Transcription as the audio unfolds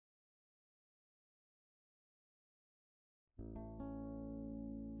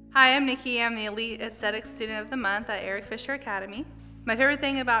Hi, I'm Nikki. I'm the Elite Aesthetics Student of the Month at Eric Fisher Academy. My favorite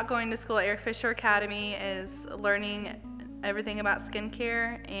thing about going to school at Eric Fisher Academy is learning everything about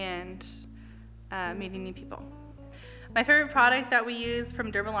skincare and meeting new people. My favorite product that we use from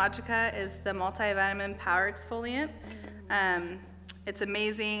Dermalogica is the Multivitamin Power Exfoliant. It's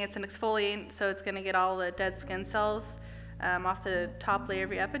amazing. It's an exfoliant, so it's going to get all the dead skin cells off the top layer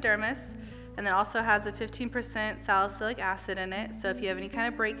of your epidermis. And then also has a 15% salicylic acid in it, so if you have any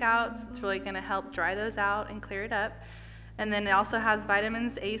kind of breakouts, it's really going to help dry those out and clear it up. And then it also has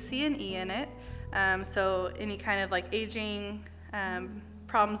vitamins A, C, and E in it, so any kind of like aging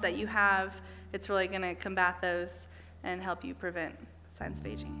problems that you have, it's really going to combat those and help you prevent signs of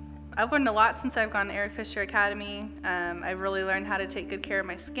aging. I've learned a lot since I've gone to Eric Fisher Academy. I've really learned how to take good care of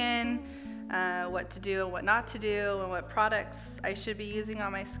my skin, what to do and what not to do, and what products I should be using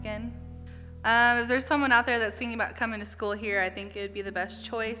on my skin. If there's someone out there that's thinking about coming to school here, I think it would be the best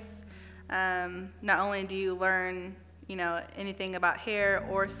choice. Not only do you learn, anything about hair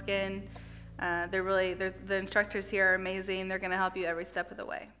or skin, the instructors here are amazing. They're going to help you every step of the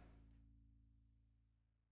way.